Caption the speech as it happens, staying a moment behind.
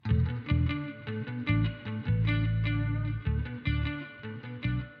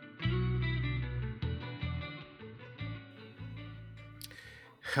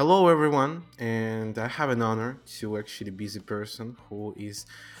Hello, everyone, and I have an honor to actually be the person who is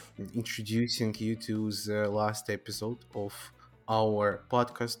introducing you to the last episode of our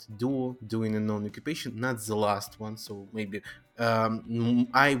podcast duo doing a known occupation, not the last one. So maybe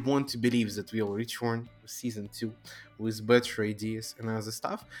I want to believe that we will return with season two with better ideas and other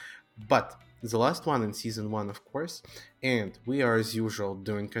stuff, but the last one in season one, of course. And we are, as usual,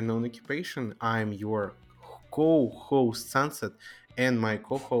 doing a known occupation. I'm your co-host Sunset, and my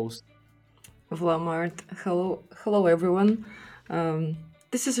co-host. Vlamart. Hello everyone. Um,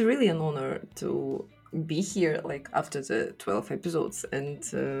 this is really an honor to be here, like after the 12 episodes, and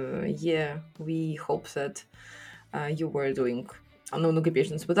yeah, we hope that you were doing unknown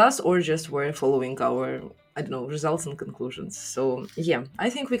occupations with us, or just were following our, I don't know, results and conclusions. So yeah, I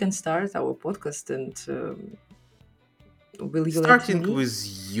think we can start our podcast, and will you let Starting me? with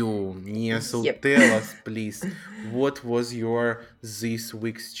you, Nia, so Yep. tell us, please, what was your this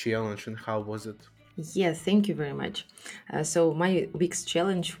week's challenge and how was it? Yes, thank you very much. So my week's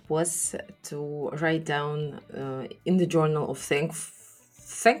challenge was to write down in the journal of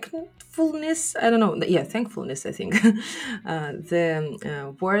thankfulness. I don't know. Yeah, thankfulness. I think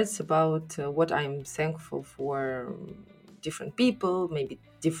the words about what I'm thankful for. Different people, maybe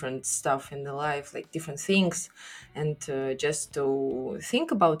different stuff in the life, like different things, and just to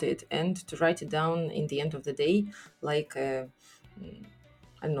think about it and to write it down in the end of the day, like.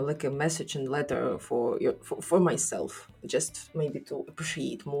 I don't know, like a message and letter for myself, just maybe to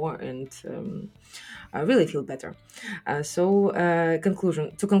appreciate more and I really feel better.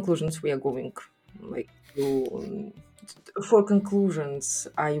 Conclusions, we are going like to, for conclusions.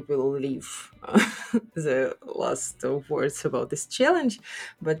 I will leave the last words about this challenge,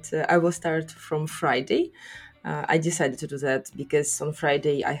 but I will start from Friday. I decided to do that because on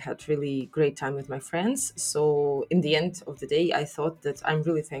Friday I had really great time with my friends. So in the end of the day, I thought that I'm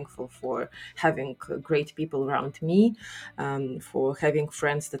really thankful for having great people around me, for having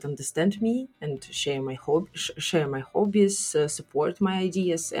friends that understand me and share my hobbies, support my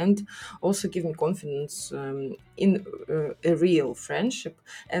ideas, and also give me confidence in a real friendship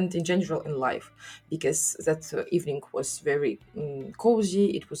and in general in life. Because that evening was very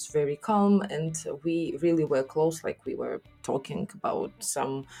cozy, it was very calm, and we really were close. Like we were talking about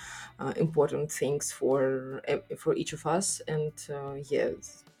some important things for each of us, and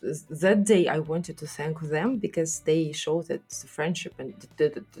that day I wanted to thank them because they show that the friendship and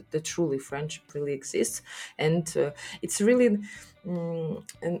the truly friendship really exists, and it's really and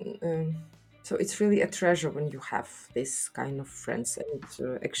so it's really a treasure when you have this kind of friends. And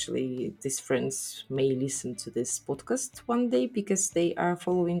actually these friends may listen to this podcast one day because they are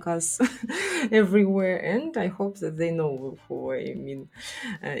following us everywhere, and I hope that they know who I mean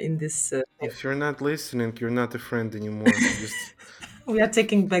in this If you're not listening, you're not a friend anymore. Just we are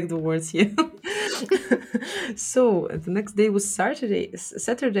taking back the words here. So the next day was Saturday,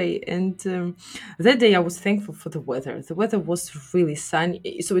 and that day I was thankful for the weather. The weather was really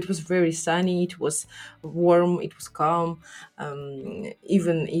sunny, so it was very sunny. It was warm. It was calm.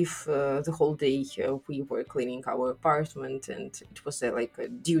 Even if the whole day we were cleaning our apartment, and it was like a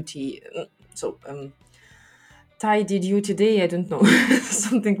duty. So tidy duty day. I don't know,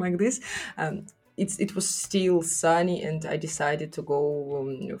 something like this. It was still sunny, and I decided to go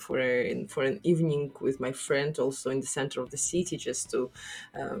for an evening with my friend, also in the center of the city,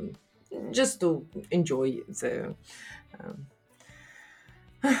 um, just to enjoy the um,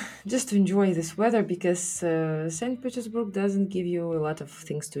 just to enjoy this weather because Saint Petersburg doesn't give you a lot of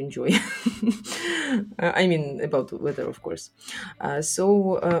things to enjoy. I mean, about the weather, of course.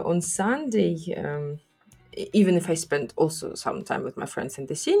 On Sunday. Even if I spent also some time with my friends in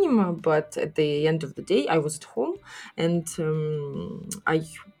the cinema, but at the end of the day, I was at home, and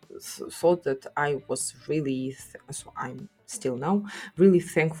thought that I was really, so I'm still now really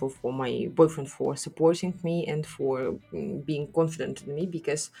thankful for my boyfriend for supporting me and for being confident in me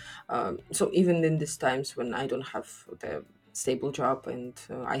because so even in these times when I don't have the stable job and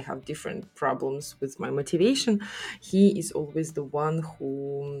I have different problems with my motivation, he is always the one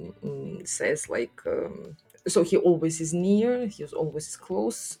who says like so he always is near, he's always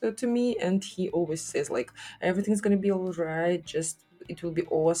close to me, and he always says like everything's gonna be all right, just it will be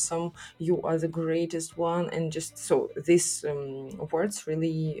awesome, you are the greatest one. And just so these words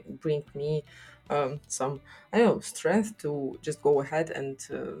really bring me some, I don't know, strength to just go ahead and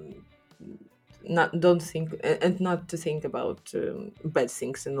not don't think and not to think about bad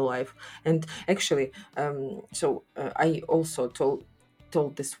things in life. And actually I also told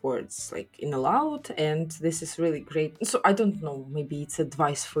these words like in aloud, and this is really great. So I don't know, maybe it's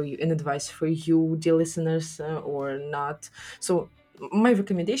advice for you, an advice for you, dear listeners, or not. So my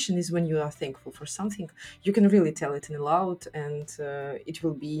recommendation is when you are thankful for something, you can really tell it in loud, and it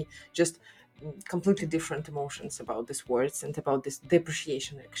will be just completely different emotions about these words and about this the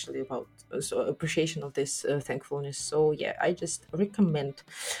appreciation actually about so appreciation of this thankfulness. So yeah, I just recommend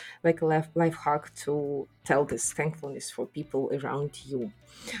like a life hack to tell this thankfulness for people around you.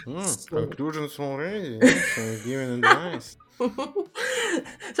 So Conclusions already. Yes, I'm giving advice.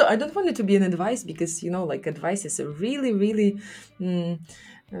 so I don't want it to be an advice because like advice is a really really mm,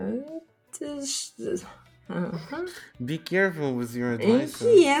 uh, Be careful with your advices.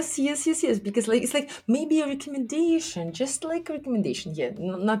 yes, because like it's like maybe a recommendation, just like a recommendation, yeah,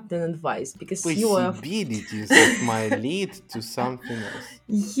 not an advice, because you are Possibilities that might lead to something else.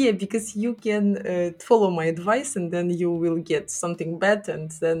 yeah, because you can follow my advice and then you will get something bad,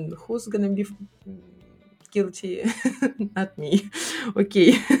 and then who's gonna be guilty? Not me.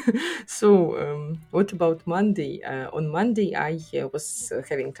 Okay. So what about Monday? On Monday I was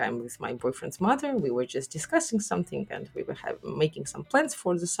having time with my boyfriend's mother. We were just discussing something, and we were making some plans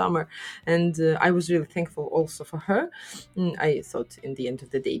for the summer, and I was really thankful also for her. I thought in the end of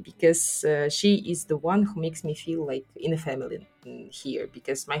the day, because she is the one who makes me feel like in a family here,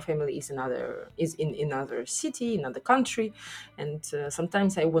 because my family is in another city, another country, and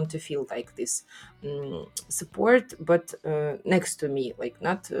sometimes I want to feel like this support, but next to me, like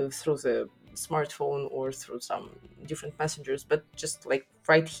not through the smartphone or through some different messengers, but just like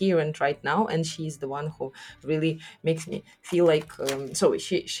right here and right now. And she's the one who really makes me feel like so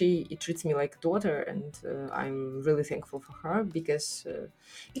she treats me like a daughter, and I'm really thankful for her, because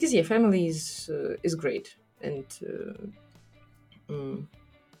yeah, family is great. And mm,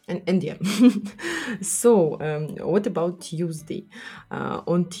 and yeah. So what about Tuesday?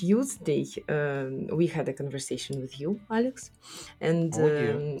 On Tuesday we had a conversation with you, Alex, and Oh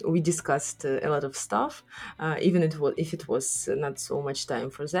yeah. we discussed a lot of stuff, even if it was not so much time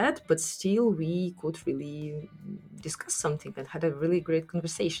for that, but still we could really discuss something and had a really great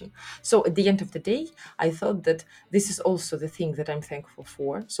conversation. So at the end of the day, I thought that this is also the thing that I'm thankful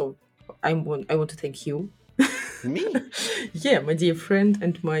for. So I want to thank you. Me? Yeah, my dear friend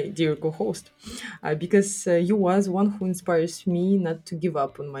and my dear co-host, because you was one who inspires me not to give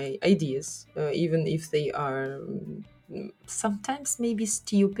up on my ideas, even if they are sometimes maybe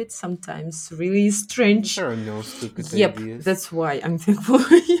stupid, sometimes really strange. There are no stupid Yep, ideas. that's why I'm thankful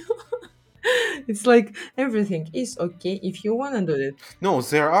for you. It's like everything is okay if you wanna do it. No,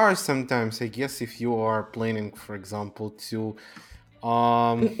 there are sometimes, I guess, if you are planning, for example, to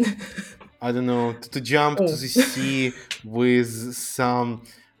um I don't know, to jump to Oh. the sea with some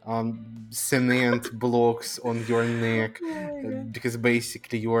cement blocks on your neck, Oh my god. because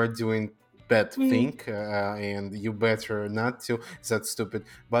basically you are doing bad Mm. thing, and you better not to. That's stupid.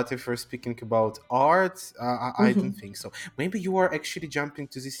 But if we're speaking about art, I don't Mhm. think so. Maybe you are actually jumping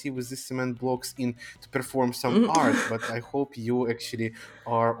to the sea with the cement blocks in to perform some art, Mm. but I hope you actually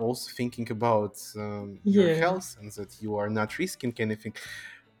are also thinking about your Yeah. health and that you are not risking anything.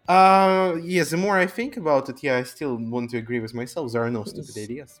 Yes, the more I think about it, yeah, I still want to agree with myself. There are no stupid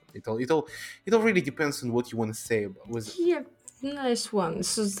ideas. It all really depends on what you want to say about with it. Yeah, nice one.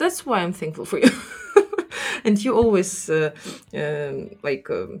 So that's why I'm thankful for you. And you always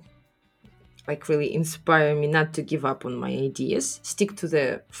like really inspire me not to give up on my ideas, stick to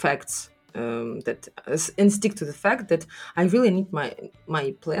the facts, and stick to the fact that I really need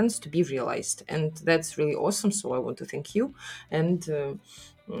my plans to be realized, and that's really awesome. So I want to thank you, and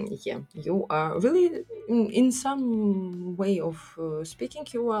yeah, you are really in some way of speaking,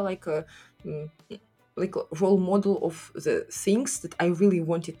 you are mm, like a role model of the things that I really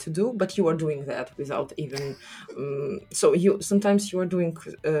wanted to do, but you are doing that without even. So you sometimes you are doing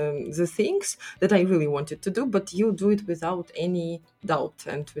the things that I really wanted to do, but you do it without any doubt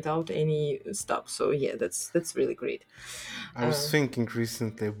and without any stop. So yeah, that's really great. I was Uh, thinking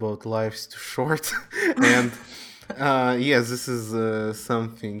recently about life's too short, and yes, this is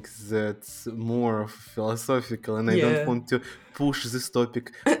something that's more of philosophical, and I don't yeah. want to push this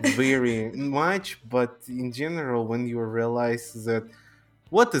topic very much. But in general, when you realize that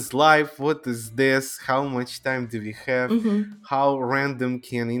what is life, what is this, how much time do we have, Mm-hmm. how random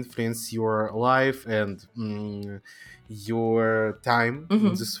can influence your life and your time in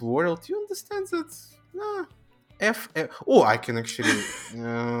Mm-hmm. this world, you understand that oh, I can actually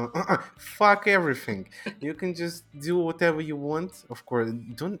fuck everything. You can just do whatever you want. Of course,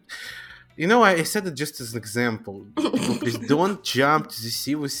 don't. I said it just as an example. People, please don't jump to the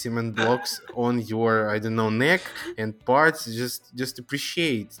sea with cement blocks on your, I don't know, neck and parts. Just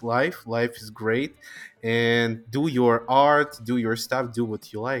appreciate life. Life is great, and do your art, do your stuff, do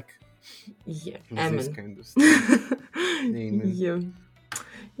what you like. Yeah, This amen. kind of stuff. Amen. Yeah.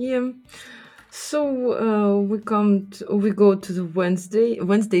 Yeah. So we go to the Wednesday.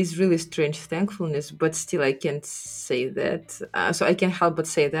 Wednesday is really strange thankfulness, but still I can't say that. So I can't help but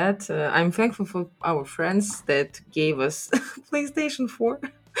say that I'm thankful for our friends that gave us PlayStation 4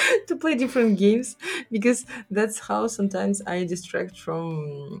 to play different games, because that's how sometimes I distract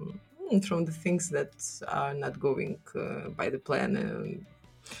from the things that are not going by the plan.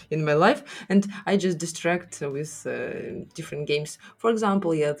 In my life, and I just distract with different games. For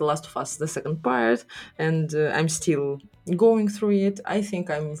example, yeah, The Last of Us, the second part, and I'm still going through it. I think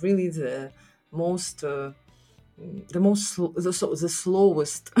I'm really most the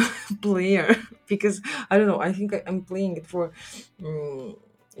slowest player, because I don't know, I think I'm playing it um,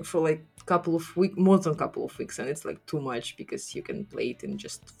 for like couple of weeks, more than couple of weeks, and it's like too much, because you can play it in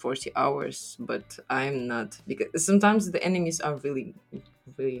just 40 hours, but I'm not, because sometimes the enemies are really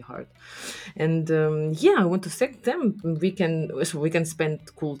really hard. And yeah, I want to thank them. We can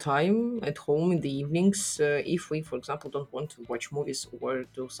spend cool time at home in the evenings, if we, for example, don't want to watch movies or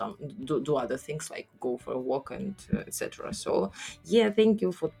do other things like go for a walk and etc. So yeah, thank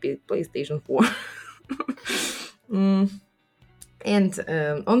you for PlayStation 4. Mm, and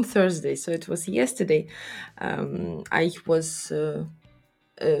on Thursday, so it was yesterday, I was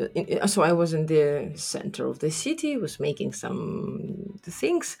so I was in the center of the city, was making some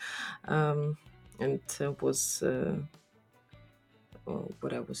things, um, and was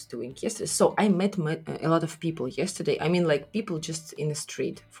what I was doing yesterday. So I met a lot of people yesterday. I mean, like people just in the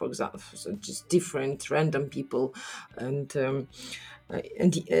street, for example, so just different random people, and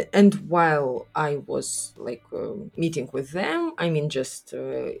and while I was like meeting with them, I mean, just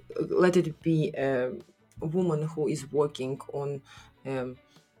let it be a woman who is working on. Um,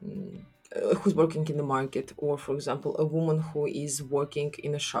 mm, who's working in the market, or for example a woman who is working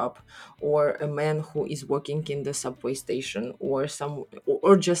in a shop, or a man who is working in the subway station, or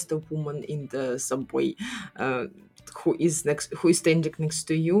just a woman in the subway, uh, who is standing next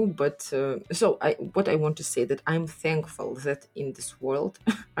to you. But so I what I want to say, that I'm thankful that in this world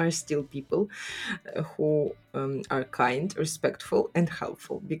are still people who are kind, respectful, and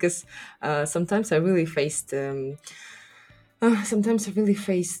helpful, because sometimes I really faced sometimes I really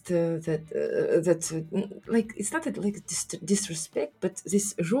faced like it's not that, like disrespect, but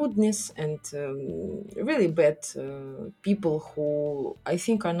this rudeness, and really bad people who I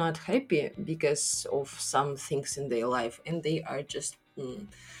think are not happy because of some things in their life, and they are just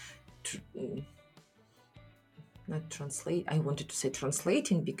tr- mm, not translate. I wanted to say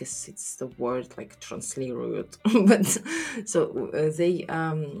translating, because it's the word like transliterate, but so they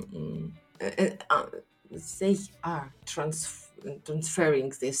are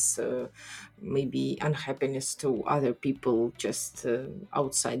transferring this maybe unhappiness to other people, just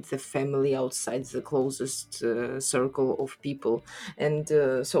outside the family, outside the closest circle of people, and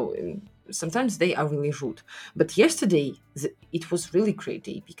sometimes they are really rude. But yesterday it was really great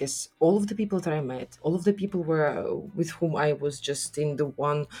day, because all of the people that I met, all of the people were with whom I was just in the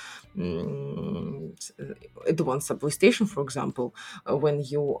one at the one subway station, for example, when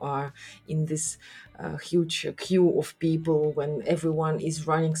you are in this huge queue of people, when everyone is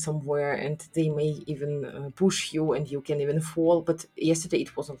running somewhere and they may even push you and you can even fall. But yesterday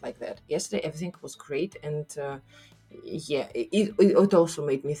it wasn't like that. Yesterday everything was great, and yeah, it also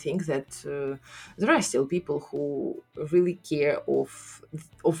made me think that there are still people who really care of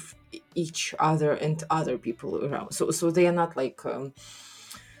each other and other people around. So they are not like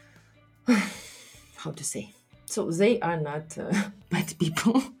how to say. So they are not bad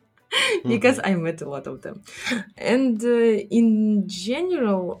people, because Hmm. I met a lot of them. And in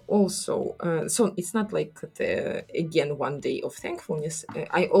general, also, so it's not like again one day of thankfulness.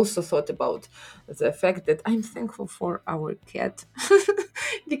 I also thought about the fact that I'm thankful for our cat,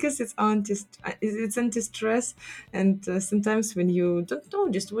 because it's anti-stress, and sometimes when you don't know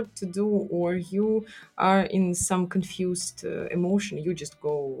just what to do, or you are in some confused emotion, you just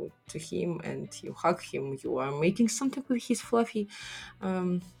go to him and you hug him. You are making something with his fluffy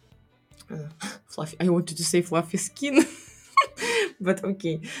um, uh, fluffy. I wanted to say fluffy skin, but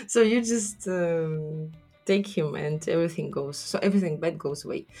okay. So you just take him, and everything goes. So everything bad goes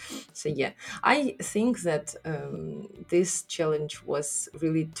away. So yeah, I think that this challenge was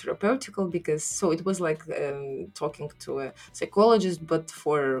really therapeutical, because so it was like talking to a psychologist, but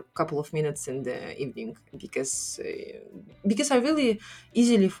for a couple of minutes in the evening, because I really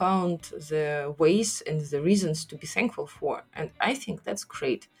easily found the ways and the reasons to be thankful for, and I think that's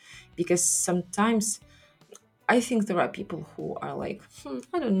great, because sometimes I think there are people who are like,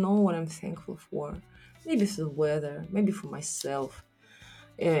 I don't know what I'm thankful for. Maybe for the weather, maybe for myself.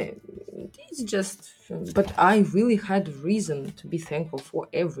 uh, it's just, but I really had reason to be thankful for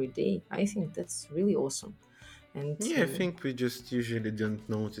every day. I think that's really awesome. And Yeah, I think we just usually don't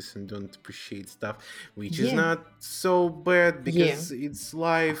notice and don't appreciate stuff, which is yeah, not so bad yeah, because it's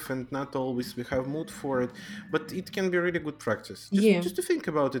life and not always we have mood for it, but it can be really good practice. Just yeah. just to think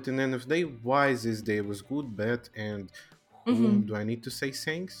about it in the end of the day, why this day was good, bad, and whom Mm-hmm. do I need to say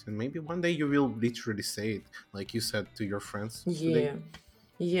thanks? And maybe one day you will literally say it, like you said to your friends today.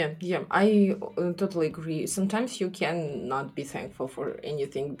 Yeah, yeah. I totally agree. Sometimes you can not be thankful for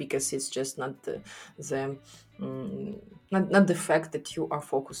anything because it's just not the mm, not the fact that you are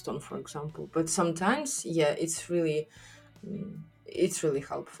focused on, for example. But sometimes, yeah, it's really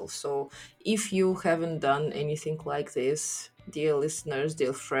helpful. So if you haven't done anything like this, dear listeners,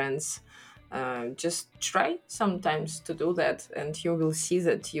 dear friends, just try sometimes to do that, and you will see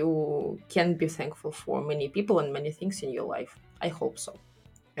that you can be thankful for many people and many things in your life. I hope so,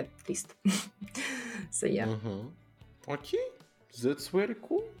 at least. So yeah, Mm-hmm. Okay, that's very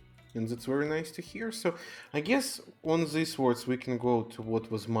cool. And that's very nice to hear. So, I guess on these words, we can go to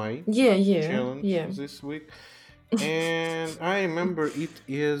what was my challenge yeah. this week. And I remember it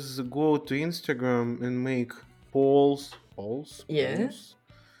is go to Instagram and make Yeah.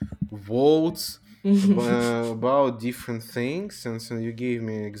 votes about different things. And so you gave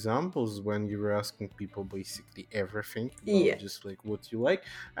me examples when you were asking people basically everything about Yeah. just like what you like.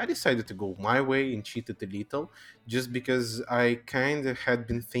 I decided to go my way and cheat it a little, just because I kind of had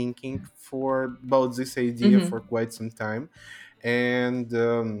been thinking for about this idea Mm-hmm. for quite some time, and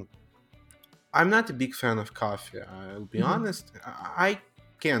I'm not a big fan of coffee. I'll be Mm-hmm. honest. I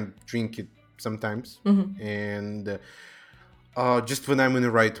can drink it sometimes, Mm-hmm. and just when I'm in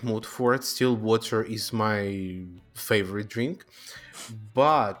the right mood for it. Still, water is my favorite drink.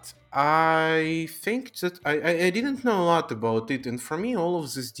 But I think that I didn't know a lot about it, and for me, all of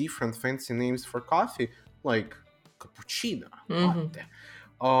these different fancy names for coffee, like cappuccino, Mm-hmm. latte,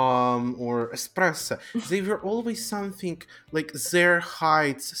 or espresso, they were always something like there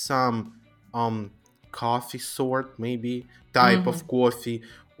hides some um coffee sort, maybe type Mm-hmm. of coffee,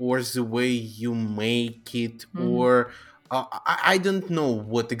 or the way you make it, Mm-hmm. or I don't know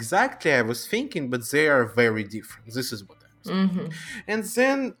what exactly I was thinking, but they are very different. This is what I was thinking. Mm-hmm. And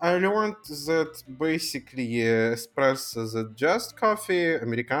then I learned that basically espresso is just coffee,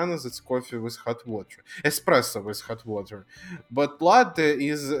 Americano that's coffee with hot water, espresso with hot water. But latte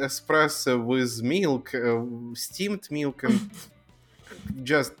is espresso with milk, steamed milk, and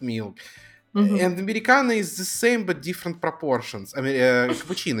just milk. Mm-hmm. And Americano is the same but different proportions. I mean,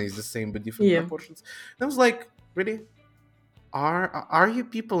 cappuccino is the same but different Yeah. proportions. And I was like, really? Are you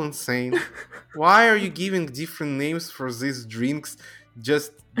people insane? Why are you giving different names for these drinks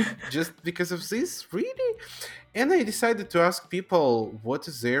just just because of this? Really? And I decided to ask people what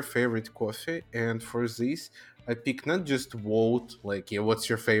is their favorite coffee, and for this I picked not just vote like, yeah, what's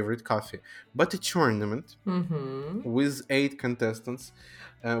your favorite coffee, but a tournament Mm-hmm. with 8 contestants,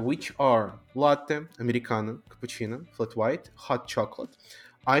 which are latte, americano, cappuccino, flat white, hot chocolate,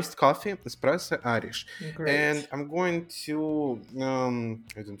 iced coffee, espresso, Irish. And Great. I'm going to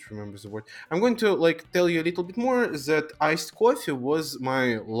I don't remember the word. I'm going to like tell you a little bit more that iced coffee was my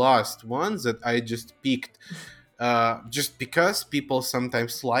last one that I just picked just because people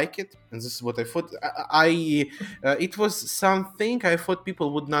sometimes like it, and this is what I thought. It was something I thought people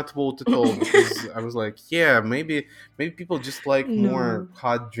would not vote at all, because I was like, yeah, maybe people just like more No.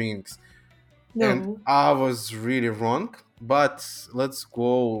 hot drinks, and No. I was really wrong. But let's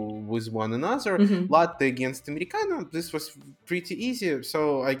go with one another. Mm-hmm. Latte against Americano. This was pretty easy.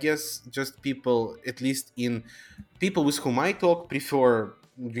 So I guess just people, at least in people with whom I talk, prefer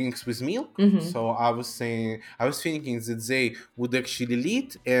drinks with milk. Mm-hmm. So I was thinking that they would actually lead,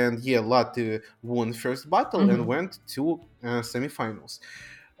 and yeah, latte won first battle and Mm-hmm. went to semifinals.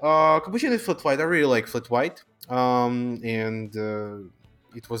 Cappuccino is flat white. I really like flat white. And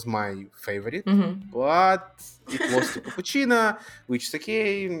it was my favorite, Mm-hmm. but it lost to cappuccino, which is okay.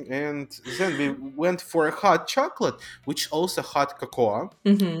 And then we went for a hot chocolate, which also hot cocoa,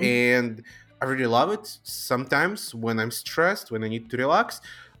 Mm-hmm. and I really love it. Sometimes when I'm stressed, when I need to relax,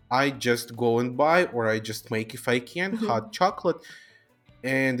 I just go and buy, or I just make if I can Mm-hmm. hot chocolate,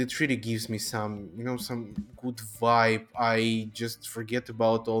 and it really gives me some, some good vibe. I just forget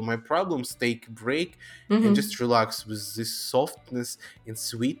about all my problems, take a break, and Mm-hmm. just relax with this softness and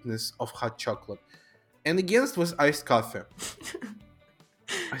sweetness of hot chocolate. And against was iced coffee.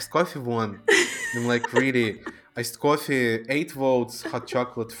 Iced coffee won. I'm like, really, iced coffee, 8 votes, hot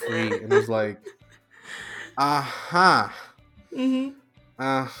chocolate free, and I was like, aha, Mm-hmm.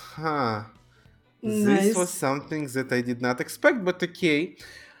 aha. This was Nice. something that I did not expect, but okay.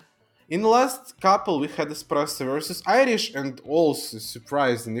 In the last couple, we had espresso versus Irish, and also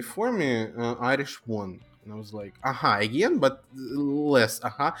surprisingly for me, Irish won. And I was like, aha, again, but less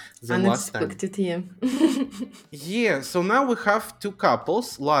aha than last time. Unexpected, yeah. Yeah, so now we have two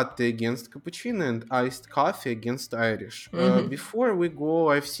couples, latte against cappuccino and iced coffee against Irish. Mhm. Before we go,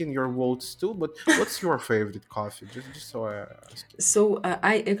 I've seen your votes too, but what's your favorite coffee? Just so I ask you. So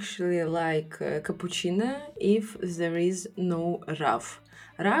I actually like cappuccino if there is no RAF.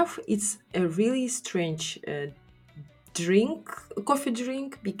 RAF it's a really strange drink, coffee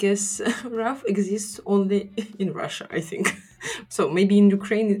drink, because RAF exists only in Russia, I think. So maybe in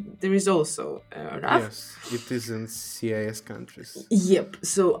Ukraine there is also RAF. Yes, it is in CIS countries Yep.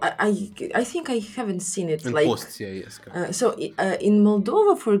 So I think I haven't seen it and like post-CIS so countries. in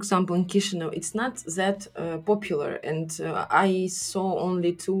Moldova, for example, in Chisinau, it's not that popular, and I saw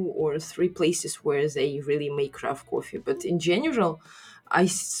only two or three places where they really make craft coffee. But in general, I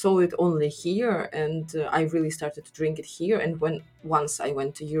saw it only here, and I really started to drink it here. And when once I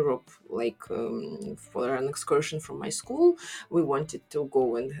went to Europe, like for an excursion from my school, we wanted to go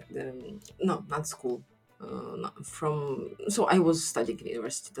and no, not school. From so I was studying in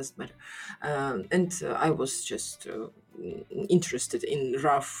university, doesn't matter, and I was just interested in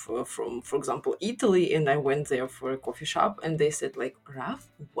RAF from, for example, Italy, and I went there for a coffee shop, and they said like RAF,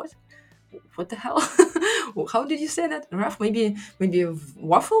 what the hell? How did you say that? RAF? Maybe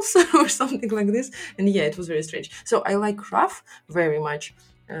waffles or something like this. And yeah, it was very strange. So I like RAF very much.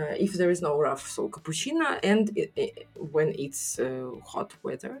 If there is no RAF, so cappuccino, and when it's hot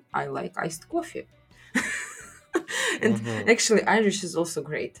weather, I like iced coffee. And Mm-hmm. actually Irish is also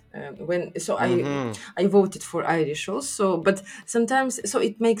great. When so Mm-hmm. I voted for Irish also, but sometimes so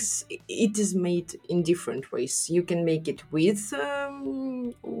it is made in different ways. You can make it with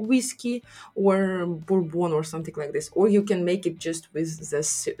whiskey or bourbon or something like this, or you can make it just with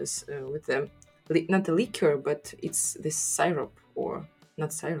with the not the liquor, but it's this syrup or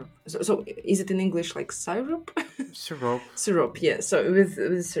not syrup. So is it in English like syrup? Syrup. Syrup, yeah. So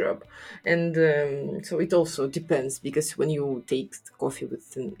with syrup, and so it also depends because when you take coffee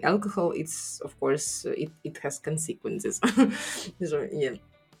with an alcohol, it's of course it has consequences. So yeah.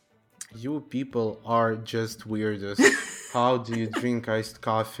 You people are just weirdos. How do you drink iced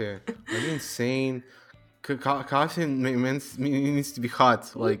coffee? Are you insane? Coffee needs to be hot.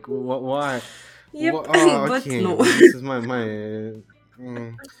 Like, why? Yep, Oh, but okay. no. This is mm,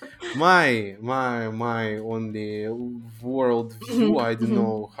 my only world view. Mhm, I don't mhm.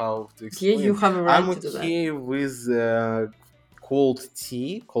 know how to Yeah, you explain. have a I'm right to do that. okay with cold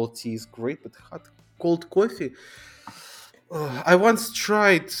tea. Cold tea is great, but hot cold coffee. I once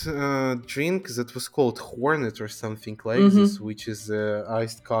tried a drink that was called Hornet or something like this, Mm-hmm. which is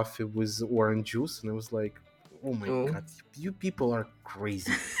iced coffee with orange juice, and I was like, "Oh my Oh. god, you people are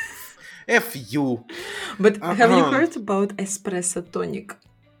crazy! F you!" But have you Uh-huh. heard about espresso tonic?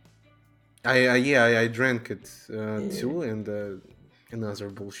 I drank it Yeah. too, and another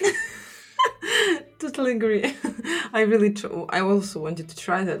bullshit. Totally agree. I also wanted to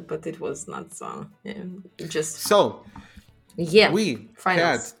try that, but it was not so. Yeah, just So yeah. we had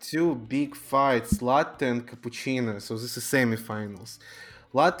Finals. two big fights, latte and cappuccino. So this is semifinals.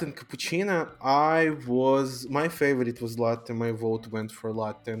 Latte and cappuccino. My favorite was latte. My vote went for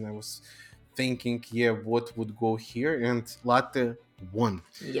latte, and I was thinking, yeah, what would go here? And latte won.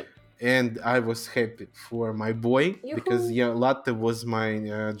 Yep. And I was happy for my boy because Yoo-hoo. yeah, latte was my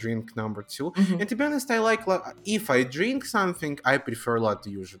drink number two. Mm-hmm. And to be honest, I like if I drink something, I prefer latte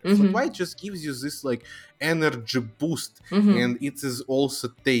usually. Flat Mm-hmm. white just gives you this like energy boost, Mm-hmm. and it is also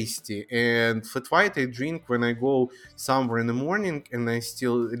tasty. And flat white I drink when I go somewhere in the morning and I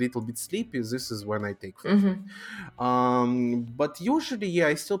still a little bit sleepy. This is when I take flat white. Mm-hmm. But usually, yeah,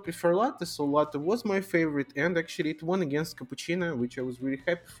 I still prefer latte. So latte was my favorite, and actually, it won against cappuccino, which I was really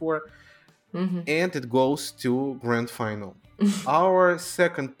happy for. Mm-hmm. And it goes to grand final. Our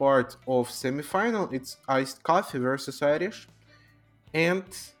second part of semifinal, it's iced coffee versus Irish, and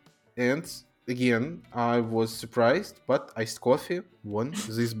and again, I was surprised, but iced coffee won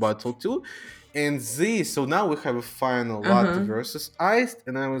this battle too. And this, so now we have a final latte Uh-huh. versus iced,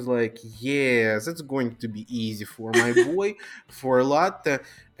 and I was like, yeah, that's going to be easy for my boy for latte.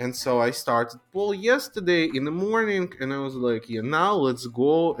 And so I started poll yesterday in the morning, and I was like, yeah, now let's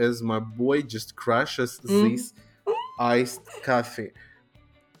go as my boy just crushes Mm-hmm. this iced coffee.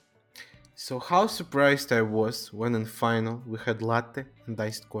 So how surprised I was when in final we had latte and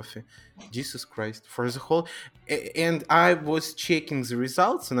iced coffee. Jesus Christ. For the whole and I was checking the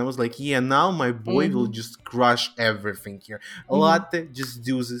results and I was like, yeah, now my boy will Mm-hmm. just crush everything here. Mm-hmm. Latte, just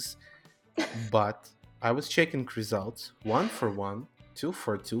do this. but I was checking results 1 for 1, 2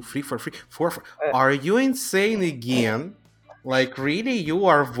 for 2, 3 for 3, 4 for. Uh, Are you insane again? Like, really, you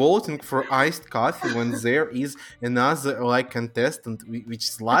are voting for iced coffee when there is another like contestant which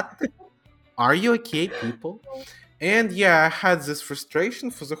is latte? Are you okay, people? And yeah, I had this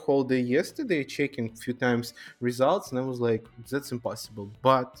frustration for the whole day yesterday, checking a few times results, and I was like, that's impossible.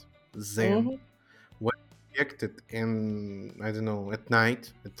 But then mhm, when I checked it in, I don't know, at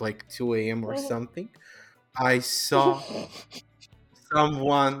night, at like 2 a.m. or mhm. something, I saw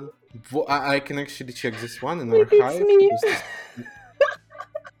someone. I can actually check this one in Maybe it's archive. me. Just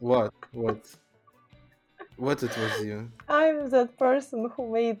what? What it was you? I'm that person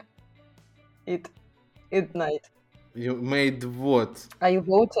who made it at night. You made what? I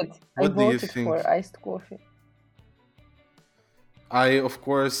voted. I What do you voted for think? iced coffee. I, of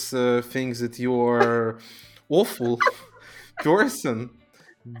course, think that you are awful person,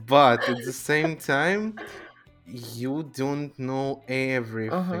 but at the same time, you don't know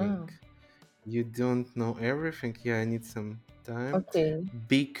everything. Uh-huh. You don't know everything. Yeah, I need some time Okay.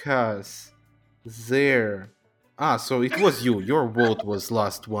 because there. Ah, so it was you. Your vote was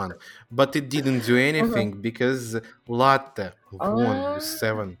last one, but it didn't do Uh-huh. anything because Latte won with Ah,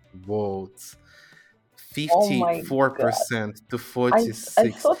 7 votes, oh my God. 54% to I 46,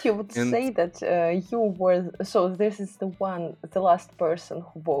 thought you would and say that you were so this is the last person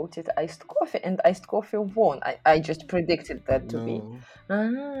who voted iced coffee, and iced coffee won. I just predicted that to be. no.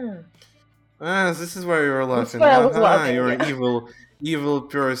 Ah, Ah, this is why you're that's laughing. why I was Aha, laughing. you're an Yeah, evil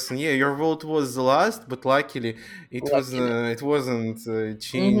person. Yeah, your vote was the last, but luckily luckily. it wasn't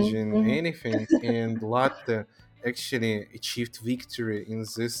Mm-hmm, changing mm-hmm. anything, and Latte actually achieved victory in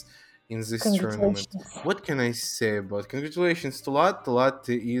this tournament. Congratulations. What can I say about congratulations to Latte?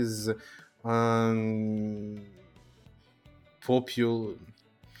 Latte is um popular.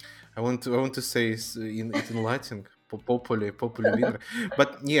 I want to say it in Latin, populi winner.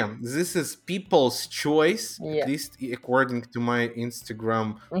 But yeah, this is people's choice, at Yeah. least according to my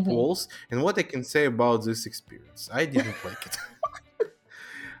Instagram Mm-hmm, polls. And what I can say about this experience, I didn't like it.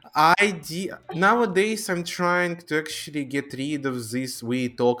 Nowadays I'm trying to actually get rid of this. We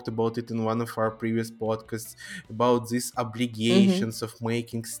talked about it in one of our previous podcasts about these mm-hmm, obligations of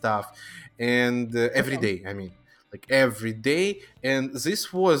making stuff, and every mm-hmm, day. I mean, like every day. And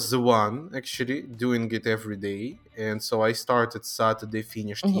this was the one actually doing it every day. And so I started Saturday,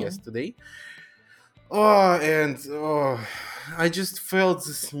 finished mm-hmm, yesterday. I just felt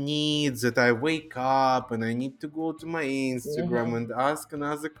this need that I wake up and I need to go to my Instagram mm-hmm, and ask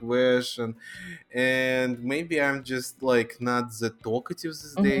another question. And maybe I'm just like not the talkative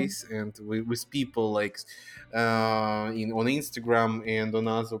these mm-hmm, days, and with people like in on Instagram and on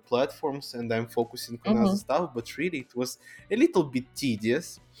other platforms, and I'm focusing on other mm-hmm. stuff. But really, it was a little bit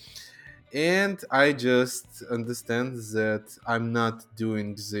tedious. And I just understand that I'm not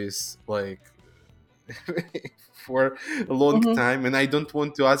doing this like for a long Mm-hmm. time, and I don't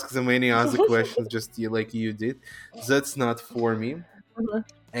want to ask them any other questions just like you did. That's not for me. Mm-hmm.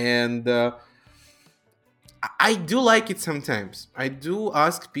 And I do like it sometimes. I do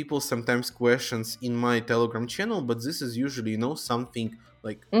ask people sometimes questions in my Telegram channel, but this is usually, something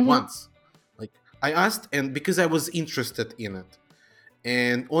like Mm-hmm. once. Like I asked, and because I was interested in it,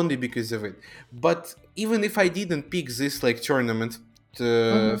 and only because of it. But even if I didn't pick this like tournament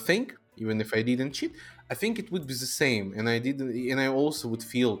Mm-hmm. thing, even if I didn't cheat, I think it would be the same, and I also would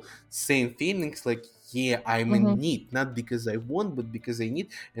feel same feelings like, yeah, I'm in Mm-hmm. need, not because I want, but because I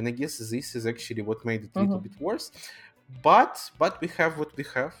need. And I guess this is actually what made it a little Mm-hmm. bit worse. But we have what we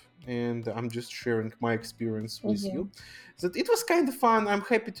have, and I'm just sharing my experience with Yeah. you. That it was kind of fun. I'm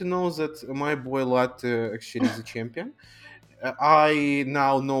happy to know that my boy Latte actually is a champion. I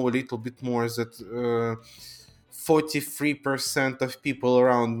now know a little bit more that 43% of people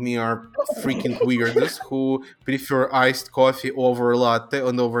around me are freaking weirdos who prefer iced coffee over latte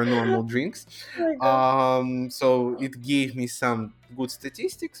and over normal drinks. Oh my God. So it gave me some good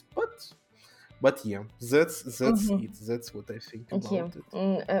statistics, but yeah, that's Mm-hmm. it. That's what I think Yeah. about it.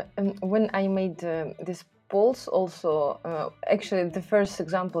 When I made this polls, also, actually, the first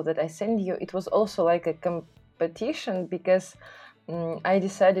example that I sent you, it was also like a competition because I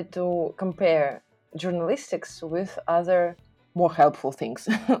decided to compare journalistics with other more helpful things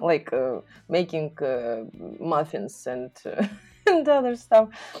like making muffins and and other stuff.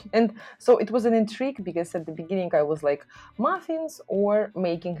 And so it was an intrigue because at the beginning I was like muffins or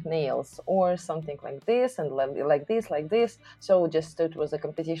making nails or something like this and like this. So just it was a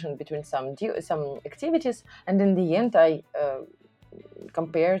competition between some activities, and in the end I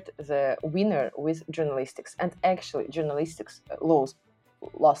compared the winner with journalistics, and actually journalistics lost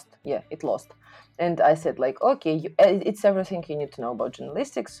lost. Yeah, it lost. And I said like, okay, it's everything you need to know about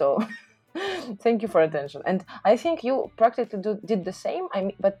journalistics. So thank you for attention. And I think you practically did the same. I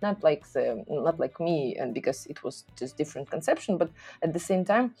mean, but not like me, and because it was just different conception. But at the same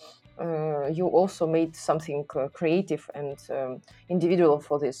time, you also made something creative and individual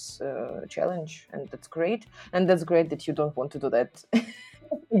for this challenge, and that's great. And that's great that you don't want to do that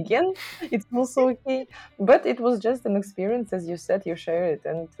again. It's also okay. But it was just an experience, as you said. You share it,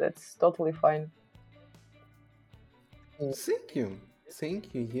 and that's totally fine. Thank you.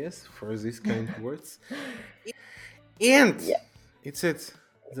 Thank you, yes, for these kind words. And Yeah. it's it.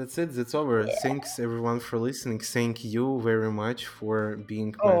 That's it. That's over. Thanks everyone for listening. Thank you very much for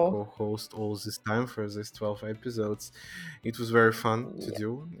being my Oh, co-host all this time for these 12 episodes. It was very fun to yeah.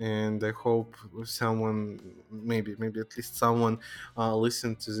 do, and I hope someone, maybe at least someone,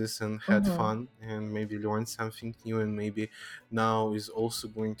 listened to this and had Hmm. fun, and maybe learned something new, and maybe now is also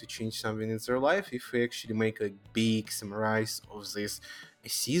going to change something in their life if we actually make a big summarize of this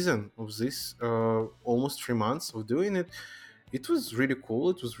season of this almost 3 months of doing it. It was really cool.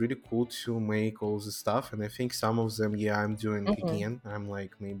 It was really cool to make all the stuff, and I think some of them, yeah, I'm doing Hmm. again. I'm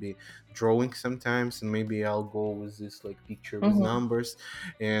like maybe drawing sometimes, and maybe I'll go with this like picture with Hmm. numbers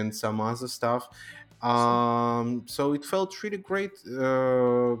and some other stuff. So it felt really great.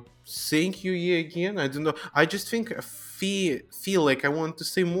 Thank you, yeah, again. I don't know. I just think I feel like I want to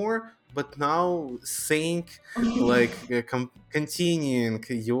say more, but now thank like continuing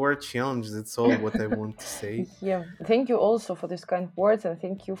your challenge. That's all what I want to say. Yeah, thank you also for this kind words, and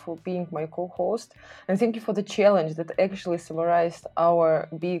thank you for being my co-host, and thank you for the challenge that actually summarized our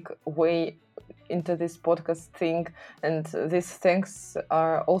big way into this podcast thing. And these thanks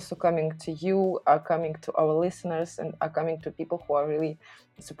are also coming to you, are coming to our listeners, and are coming to people who are really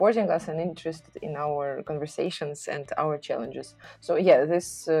supporting us and interested in our conversations and our challenges. So yeah,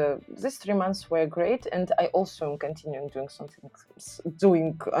 these 3 months were great, and I also am continuing doing something,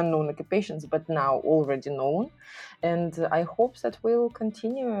 doing unknown occupations, but now already known, and I hope that we'll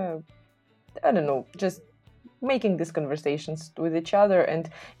continue. I don't know, just making these conversations with each other and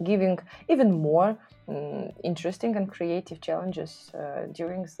giving even more interesting and creative challenges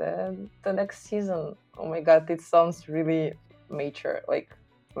during the next season. Oh my god, it sounds really mature,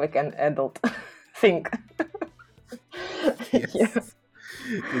 like an adult thing. Yeah, Yes,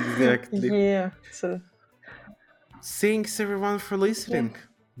 exactly. yeah. So Thanks everyone for yeah, listening.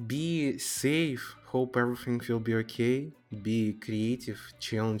 Be safe. Hope everything will be okay. Be creative.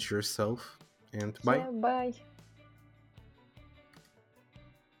 Challenge yourself. And bye. yeah. Bye.